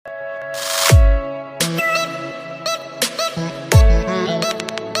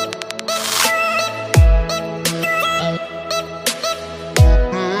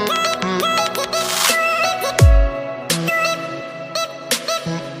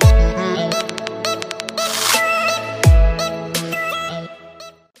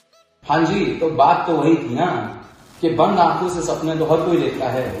हाँ जी, तो बात तो वही थी ना कि बंद आंखों से सपने तो हर कोई देखता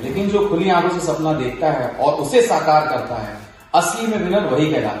है, लेकिन जो खुली आंखों से सपना देखता है और उसे साकार करता है, असली में विनर वही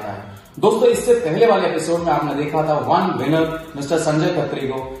कहलाता है। दोस्तों, इससे पहले वाले एपिसोड में आपने देखा था one winner mister Sanjay Khatri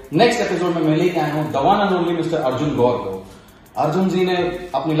को। नेक्स्ट एपिसोड में मैं लेके आया हूं the one and only mister Arjun गौर को। अर्जुन जी ने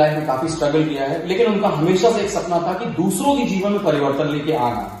अपनी लाइफ में काफी स्ट्रगल किया है, लेकिन उनका हमेशा से एक सपना था कि दूसरों के जीवन में परिवर्तन लेके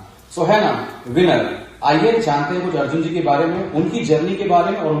आना। सो है ना विनर। आइए जानते हैं कुछ अर्जुन जी के बारे में, उनकी जर्नी के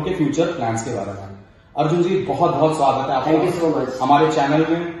बारे में और उनके फ्यूचर प्लान्स के बारे में। अर्जुन जी, बहुत बहुत स्वागत है आपका। Thank you so much. हमारे चैनल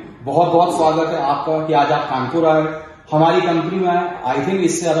में बहुत बहुत स्वागत है आपका कि आज आप कानपुर आए, हमारी कंपनी में आए। आई थिंक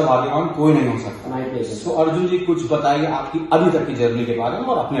इससे ज्यादा भाग्यवान कोई नहीं हो सकता। तो अर्जुन जी, कुछ बताइए आपकी अभी तक की जर्नी के बारे में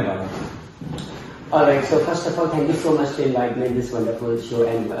और अपने बारे में। Alright, so first of all, thank you so much to invite me in this wonderful show,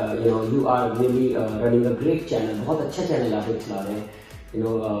 and you are really running a great channel. बहुत अच्छा चैनल आप चला रहे हैं,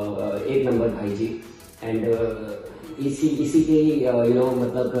 एक नंबर भाई जी। एंड इसी के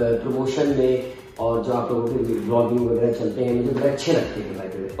मतलब प्रमोशन में और जो आप लोगों के ब्लॉगिंग वगैरह चलते हैं, मुझे बड़े अच्छे लगते हैं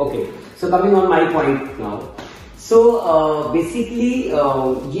भाई। Okay, so coming on my point now. So basically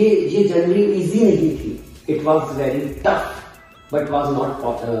ये जर्नी इजी नहीं थी। It was very tough but was not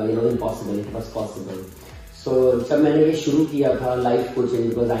impossible. It was possible. So जब मैंने ये शुरू किया था life coaching,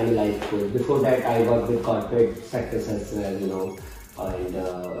 because I am a life coach. Before that I worked with corporate sectors as well, and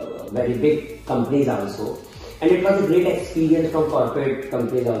very big companies also. And it was a great experience from corporate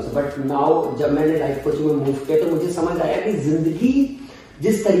companies also. But now जब मैंने life coaching में move किया तो मुझे समझ आया कि जिंदगी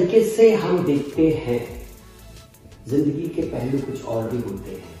जिस तरीके से हम देखते हैं, जिंदगी के पहलू कुछ और भी होते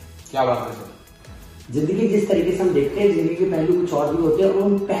हैं। क्या बात है सर? जिंदगी जिस तरीके से हम देखते हैं, जिंदगी के पहलू कुछ और भी होते हैं, और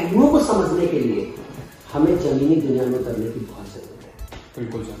उन पहलुओं को समझने के लिए हमें जमीनी दुनिया में उतरने की बहुत जरूरत है।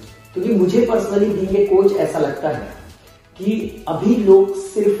 बिल्कुल सर। क्योंकि मुझे पर्सनली बीइंग ए कोच ऐसा लगता है कि अभी लोग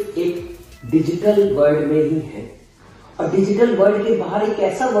सिर्फ एक डिजिटल वर्ल्ड में ही हैं, और डिजिटल वर्ल्ड के बाहर एक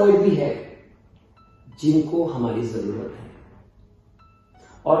ऐसा वर्ल्ड भी है जिनको हमारी जरूरत है,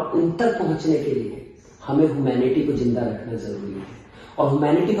 और उन तक पहुंचने के लिए हमें ह्यूमैनिटी को जिंदा रखना जरूरी है। और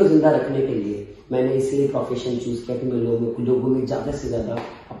ह्यूमैनिटी को जिंदा रखने के लिए मैंने इसलिए प्रोफेशन चूज किया कि मैं लोगों में ज्यादा से ज्यादा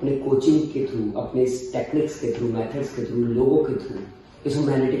अपने कोचिंग के थ्रू, अपने टेक्निक्स के थ्रू, मेथड्स के थ्रू, लोगों के थ्रू इस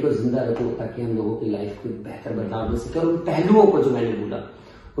ह्यूमैनिटी को जिंदा रखूं, ताकि हम लोगों की लाइफ को बेहतर बदलाव दे सके, और उन पहलुओं को जो मैंने बोला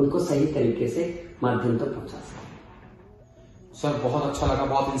उनको सही तरीके से माध्यम तक पहुंचा सके। सर, बहुत अच्छा लगा,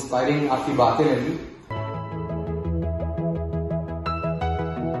 बहुत इंस्पायरिंग आपकी बातें लगी।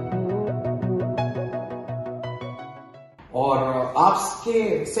 और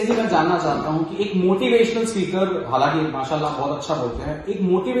आपके से ही मैं जानना चाहता हूं कि एक मोटिवेशनल स्पीकर, हालांकि माशाल्लाह बहुत अच्छा बोलते हैं, एक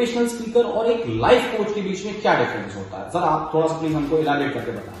मोटिवेशनल स्पीकर और एक लाइफ कोच के बीच में क्या डिफरेंस होता है? सर, आप थोड़ा सा प्लीज हमको इलाबोरेट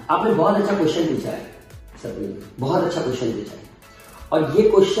करके बताएं। आपने बहुत अच्छा क्वेश्चन पूछा है सर, बहुत अच्छा क्वेश्चन पूछा है, और ये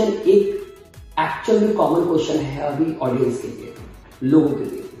क्वेश्चन एक एक्चुअल में कॉमन क्वेश्चन है अभी ऑडियंस के लिए, लोगों के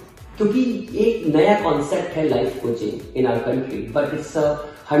लिए, क्योंकि एक नया कॉन्सेप्ट है life coaching in our country, but it's a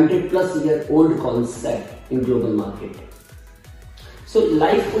 100+ year old concept in global market. So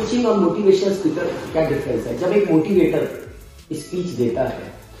life coaching और मोटिवेशनल स्पीकर क्या डिफरेंस है? जब एक मोटिवेटर स्पीच देता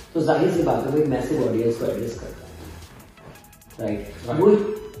है तो जाहिर सी बात है वो एक मैसिव ऑडियंस को एड्रेस करता है, राइट? वो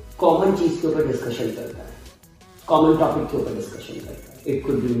कॉमन चीज के ऊपर डिस्कशन करता है, कॉमन टॉपिक के ऊपर डिस्कशन करता है। It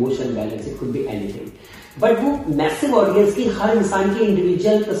could be emotion balance, it could be anything, but वो मैसिव ऑडियंस की हर इंसान की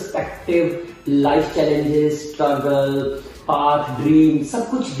individual perspective, life challenges, struggle, path, dream, सब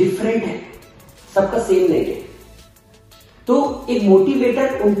कुछ डिफरेंट है, सबका सेम नहीं है। तो एक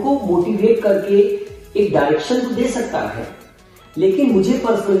मोटिवेटर उनको मोटिवेट करके एक डायरेक्शन तो दे सकता है, लेकिन मुझे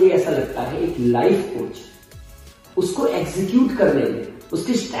पर्सनली ऐसा लगता है एक लाइफ कोच उसको एग्जीक्यूट करने में,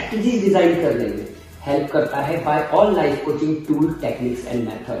 उसकी स्ट्रैटेजी डिजाइन करने में हेल्प करता है by all life coaching tool, techniques and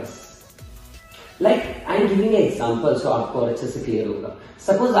methods. Like I am giving an example so आपको और अच्छे से क्लियर होगा।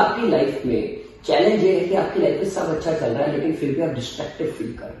 सपोज आपकी लाइफ में चैलेंज ये है कि आपकी लाइफ में सब अच्छा चल रहा है, लेकिन फिर भी आप डिस्ट्रैक्टिव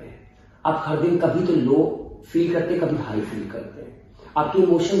फील कर रहे हैं। आप हर दिन कभी तो लो फील करते, कभी हाई फील करते हैं, आपके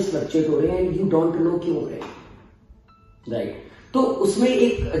इमोशंस फ्लक्चुएट हो रहे हैं एंड यू डोंट नो क्यों हो रहे हैं, राइट? तो उसमें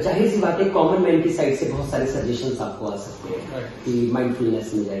एक जाहिर सी बात है, कॉमन मैन की साइड से बहुत सारे सजेशंस आपको आ सकते हैं कि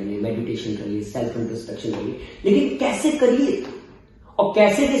माइंडफुलनेस में जाइए, मेडिटेशन करिए, सेल्फ इंट्रोस्पेक्शन करिए, लेकिन कैसे करिए, और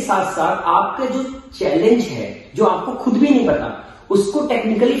कैसे के साथ साथ आपका जो चैलेंज है जो आपको खुद भी नहीं पता, उसको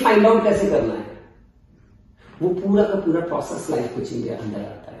टेक्निकली फाइंड आउट कैसे करना है, वो पूरा का पूरा प्रोसेस लाइफ कोचिंग के अंदर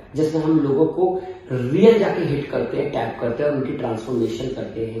आता है, जिसमें हम लोगों को रियल जाके हिट करते हैं, टैप करते हैं और उनकी ट्रांसफॉर्मेशन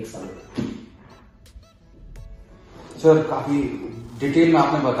करते हैं एक साथ। सर, काफी डिटेल में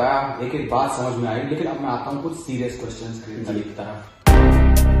आपने बताया, एक एक बात समझ में आई, लेकिन अब मैं आता हूं कुछ सीरियस क्वेश्चंस की तरफ।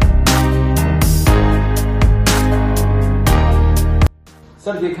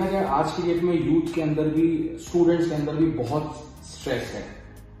 सर, देखा जाए आज की डेट में यूथ के अंदर भी, स्टूडेंट्स के अंदर भी बहुत स्ट्रेस है,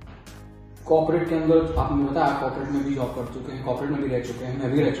 कॉर्पोरेट के अंदर आपने बताया, आप कॉर्पोरेट में भी जॉब कर चुके हैं, कॉर्पोरेट में भी रह चुके हैं,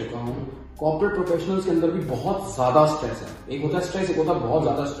 मैं भी रह चुका हूँ। कॉर्पोरेट प्रोफेशनल्स के अंदर भी बहुत ज्यादा स्ट्रेस है। एक होता है स्ट्रेस, एक होता है बहुत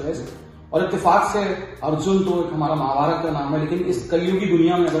ज्यादा स्ट्रेस। और इत्तेफाक से अर्जुन तो एक हमारा महाभारत का नाम है, लेकिन इस कलयुगी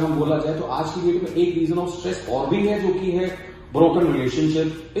दुनिया में अगर हम बोला जाए तो आज की डेट में एक रीजन ऑफ स्ट्रेस और भी है, जो कि है ब्रोकन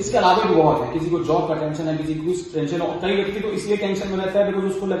रिलेशनशिप। इसके अलावा भी बहुत है, किसी को जॉब का टेंशन है, किसी को टेंशन है, और कई व्यक्ति तो इसलिए टेंशन में रहता है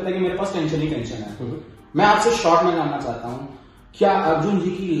बिकॉज उसको लगता है कि मेरे पास टेंशन ही टेंशन है। मैं आपसे शॉर्ट में जानना चाहता हूं, क्या अर्जुन जी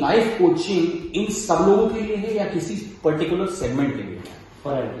की लाइफ कोचिंग इन सब लोगों के लिए है या किसी पर्टिकुलर सेगमेंट के लिए है?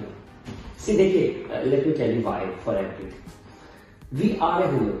 For everyone. सी देखिए, let me tell you why for everyone. We are a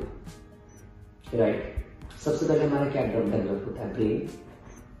human, right? सबसे पहले हमारा क्या डेवलप होता है? ब्रेन।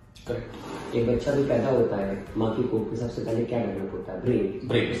 करेक्ट। एक बच्चा भी पैदा होता है माँ की कोख में, सबसे पहले क्या डेवलप होता है?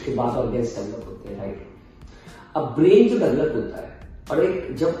 ब्रेन। उसके बाद ऑर्गन्स डेवलप होते हैं, राइट? अब ब्रेन जो डेवलप होता है, और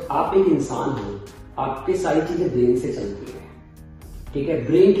एक जब आप एक इंसान हो, आपके सारी चीजें ब्रेन से चलती है, ठीक है?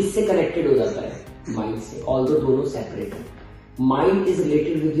 ब्रेन किससे कनेक्टेड हो जाता है? माइंड से, ऑल्दो दोनों सेपरेट है। Mind is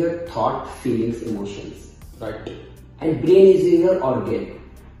related with your thought, feelings, emotions, right? And brain is your organ,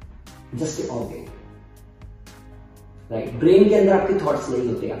 just a organ, right? Brain के अंदर आपके थॉट्स नहीं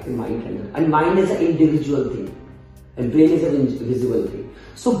होते, आपके माइंड के अंदर। And mind is a individual thing and brain is a visible thing.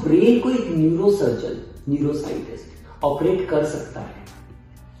 So brain को एक neuro surgeon, neuro scientist operate कर सकता है,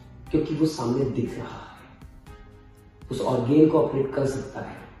 क्योंकि वो सामने दिख रहा है। उस ऑर्गेन को ऑपरेट कर सकता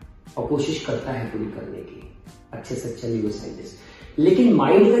है और कोशिश करता है पूरी करने की, अच्छे से अच्छा न्यूरो साइंटिस्ट। लेकिन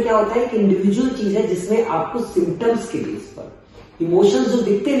माइंड का क्या होता है? एक इंडिविजुअल चीज है जिसमें आपको सिम्टम्स के बेस पर, इमोशंस जो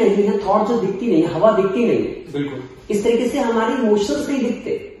दिखते नहीं है, थॉट जो दिखती नहीं है, हवा दिखती नहीं है, बिल्कुल इस तरीके से हमारे इमोशंस नहीं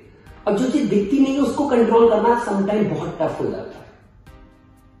दिखते। अब जो चीज दिखती नहीं है उसको कंट्रोल करना समटाइम बहुत टफ हो जाता है,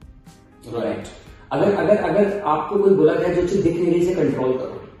 राइट? अगर अगर अगर आपको कोई बोला जाए जो चीज दिख नहीं रही, से कंट्रोल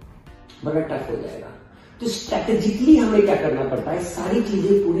करो, बड़ा टफ हो जाएगा। तो स्ट्रेटेजिकली हमें क्या करना पड़ता है? सारी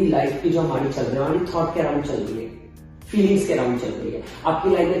चीजें पूरी लाइफ की जो हमारी चल रही है, हमारी थॉट के अराउंड चल रही है, फीलिंग्स के अराउंड चल रही है। आपकी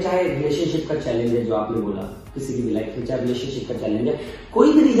लाइफ में चाहे रिलेशनशिप का चैलेंज है, जो आपने बोला, किसी की भी लाइफ में चाहे रिलेशनशिप का चैलेंज है,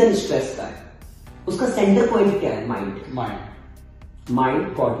 कोई भी रीजन स्ट्रेस का है, उसका सेंटर पॉइंट क्या है? Mind,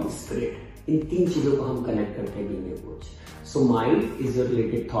 body, spirit. इन तीन चीजों को हम कनेक्ट करते हैं being a coach. So mind is your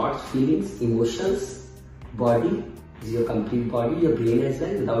related thoughts, feelings, emotions. Body is your complete body, your brain as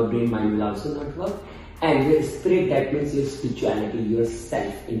well. Without brain, mind will also not work. And your spirit, that means your spirituality, your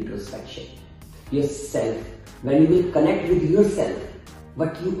self introspection, yourself. When you will connect with yourself,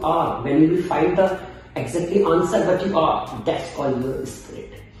 what you are, when you will find the exactly answer what you are, that's called your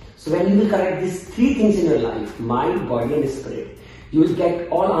spirit. So when you will correct these three things in your life, mind, body and spirit, you will get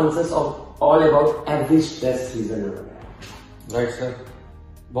all answers of all about every stress reason over there. Right, sir.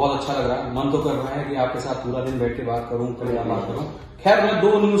 बहुत अच्छा लग रहा है, मन तो कर रहा है कि आपके साथ पूरा दिन बैठ के बात करूं, करेगा बात करूं। खैर, मैं 2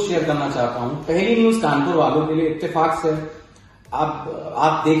 न्यूज शेयर करना चाहता हूं। पहली न्यूज कानपुर वालों के लिए, इत्तेफाक से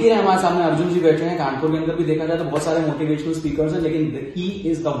आप देख ही रहे हैं, हमारे सामने अर्जुन जी बैठे हैं। कानपुर के अंदर भी देखा जाए तो बहुत सारे मोटिवेशनल स्पीकर्स हैं, लेकिन he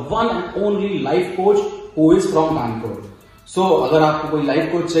is the one and only life coach who is from Kanpur. सो अगर आपको कोई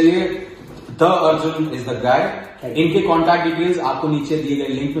लाइफ कोच चाहिए, the Arjun is the guy. इनके कॉन्टैक्ट डिटेल्स आपको नीचे दिए गए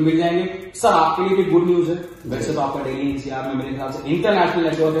लिंक पे मिल जाएंगे। सर, आपके लिए भी गुड न्यूज है। वैसे तो आपका डेली एनसीआर में मेरे ख्याल से इंटरनेशनल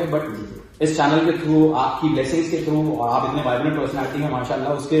नेटवर्क है, बट इस चैनल के थ्रू, आपकी ब्लेसिंग्स के थ्रू, और आप इतने वाइब्रेंट पर्सनैलिटी हैं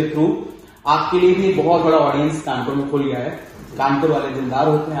माशाल्लाह, उसके थ्रू आपके लिए भी एक बहुत बड़ा ऑडियंस कानपुर में खुल गया है। कानपुर वाले दिलदार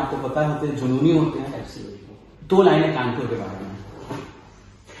होते हैं, आपको पता होते हैं, जुनूनी होते हैं। 2 लाइनें कानपुर के बारे में।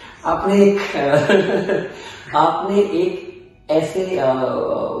 आपने एक ऐसे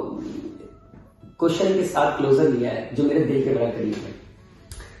क्वेश्चन के साथ क्लोजर लिया है जो मेरे दिल के बड़ा करीब है।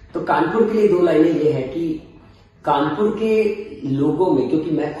 तो कानपुर के लिए 2 लाइनें ये है कि कानपुर के लोगों में,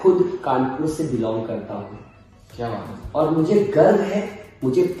 क्योंकि मैं खुद कानपुर से बिलोंग करता हूं, क्या बात है, और मुझे गर्व है,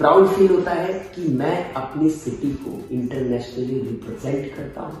 मुझे प्राउड फील होता है कि मैं अपनी सिटी को इंटरनेशनली रिप्रेजेंट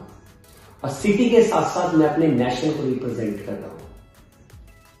करता हूं, और सिटी के साथ साथ मैं अपने नेशन को रिप्रेजेंट कर रहा हूं।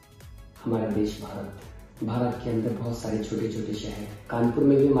 हमारा देश भारत के अंदर बहुत सारे छोटे छोटे शहर, कानपुर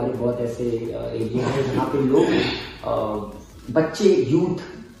में भी हमारे बहुत ऐसे एरिया है जहाँ पे लोग बच्चे,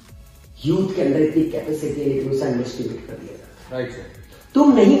 यूथ के अंदर इतनी कैपेसिटी है, लेकिन उसे अंडरएस्टिमेट कर दिया जाता है। राइट सर,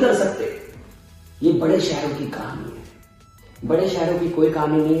 तुम नहीं कर सकते। ये बड़े शहरों की कहानी है, बड़े शहरों की कोई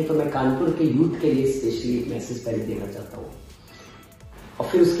कहानी नहीं है। तो मैं कानपुर के यूथ के लिए स्पेशली एक मैसेज पहले देना चाहता हूँ, और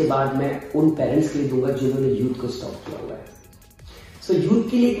फिर उसके बाद मैं उन पेरेंट्स के लिए दूंगा जिन्होंने यूथ को स्टॉप किया हुआ है। सो यूथ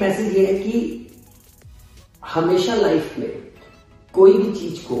के लिए एक मैसेज ये है कि हमेशा लाइफ में कोई भी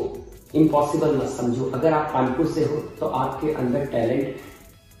चीज को इम्पॉसिबल मत समझो। अगर आप कानपुर से हो तो आपके अंदर टैलेंट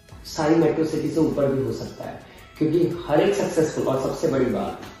सारी मेट्रो सिटी से ऊपर भी हो सकता है, क्योंकि हर एक सक्सेसफुल, और सबसे बड़ी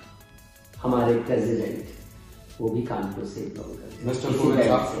बात, हमारे प्रेसिडेंट वो भी कानपुर से बिलोंग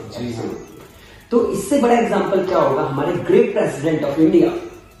करते हैं। तो इससे बड़ा एग्जांपल क्या होगा? हमारे great president of India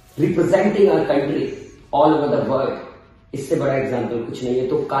representing our country all over the world, इससे बड़ा एग्जाम्पल कुछ नहीं है।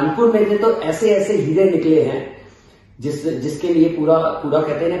 तो कानपुर में थे तो ऐसे ऐसे हीरे निकले हैं जिसके लिए पूरा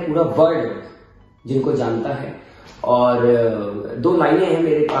कहते हैं ना, पूरा वर्ल्ड जिनको जानता है। और 2 लाइनें हैं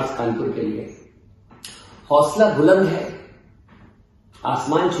मेरे पास कानपुर के लिए। हौसला बुलंद है,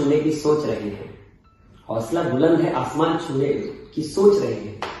 आसमान छूने की सोच रहे हैं। हौसला बुलंद है, आसमान छूने की सोच रहे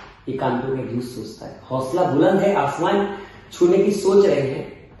हैं। ये कानपुर का यूथ सोचता है। हौसला बुलंद है, आसमान छूने की सोच रहे हैं।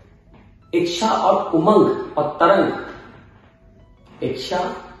 इच्छा और उमंग और तरंग, इच्छा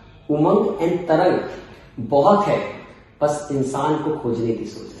उमंग एंड तरंग बहुत है, बस इंसान को खोजने की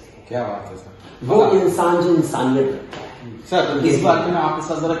सोच रहे हैं। क्या बात है सर, वो इंसान जो इंसानियत रखता है। सर इस बात में मैं आपके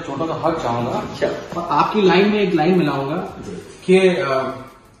साथ जरा छोटा सा हक चाहूंगा और आपकी लाइन में एक लाइन मिलाऊंगा कि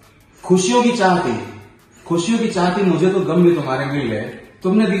खुशियों की चाहती मुझे तो गम भी तुम्हारे मिल गए,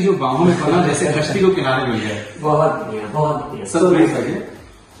 तुमने दी जो बाहों में पना जैसे कश्ती को किनारे मिल गए। बहुत बढ़िया सब मिल सके।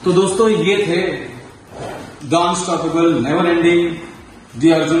 तो दोस्तों ये थे द अनस्टॉपेबल नेवर एंडिंग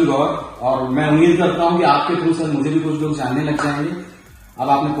दी अर्जुन गौर, और मैं उम्मीद करता हूं कि आपके थ्रू सर मुझे भी कुछ लोग जानने लग जाएंगे। अब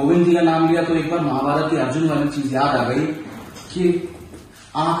आपने कोविंद जी का नाम लिया तो एक बार महाभारत की अर्जुन वाली चीज याद आ गई कि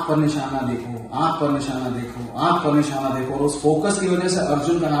आंख पर निशाना देखो, आंख पर निशाना देखो, आंख पर निशाना देखो, और उस फोकस की वजह से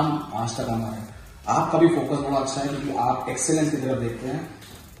अर्जुन का नाम आज तक अमर है। आपका भी फोकस बड़ा अच्छा है क्योंकि आप एक्सेलेंस की तरफ देखते हैं।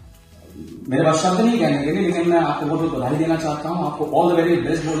 मेरे पास शब्द नहीं कहने के लिए, लेकिन मैं आपको बहुत बहुत बधाई देना चाहता हूं, आपको ऑल द वेरी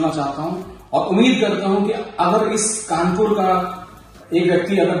बेस्ट बोलना चाहता हूं, और उम्मीद करता हूं कि अगर इस कानपुर का एक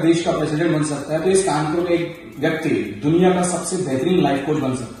व्यक्ति अगर देश का प्रेसिडेंट बन सकता है तो इस कानपुर का एक व्यक्ति दुनिया का सबसे बेहतरीन लाइफ कोच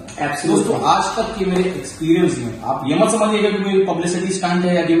बन सकता है। दोस्तों आज तक के मेरे एक्सपीरियंस में आप ये मत समझिएगा कि मेरी पब्लिसिटी स्टंट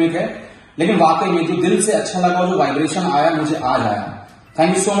है या गिमिक है, लेकिन वाकई में जो दिल से अच्छा लगा, जो वाइब्रेशन आया मुझे आज आया।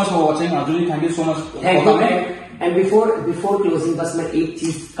 Thank you so much for watching Arjun ji, thank you so much. And before closing बस मैं एक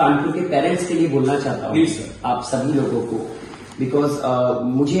चीज कानपुर के पेरेंट्स के लिए बोलना चाहता हूँ, प्लीज सर, आप सभी लोगों को, बिकॉज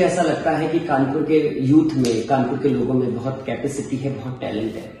मुझे ऐसा लगता है कि कानपुर के यूथ में, कानपुर के लोगों में बहुत कैपेसिटी है, बहुत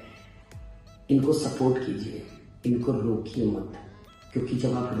टैलेंट है। इनको सपोर्ट कीजिए, इनको रोकिए मत, क्योंकि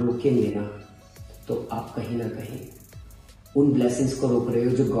जब आप रोकेंगे ना तो आप कहीं ना कहीं उन ब्लेसिंग्स को रोक रहे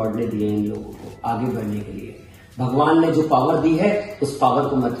हो जो गॉड ने दिए इन लोगों को आगे बढ़ने के लिए। भगवान ने जो पावर दी है उस पावर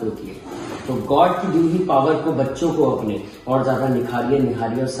को मत रोकिए। तो गॉड की दी हुई पावर को, बच्चों को अपने और ज्यादा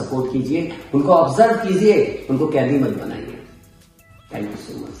निखारिए और सपोर्ट कीजिए, उनको ऑब्जर्व कीजिए, उनको कैदी मत बनाइए। Thank you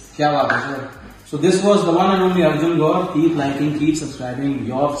so much. क्या बात है sir. So this was the one and only Arjun Gaur. Keep liking, keep subscribing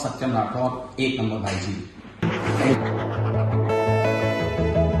your Satyam Rathore, 1 number भाई जी।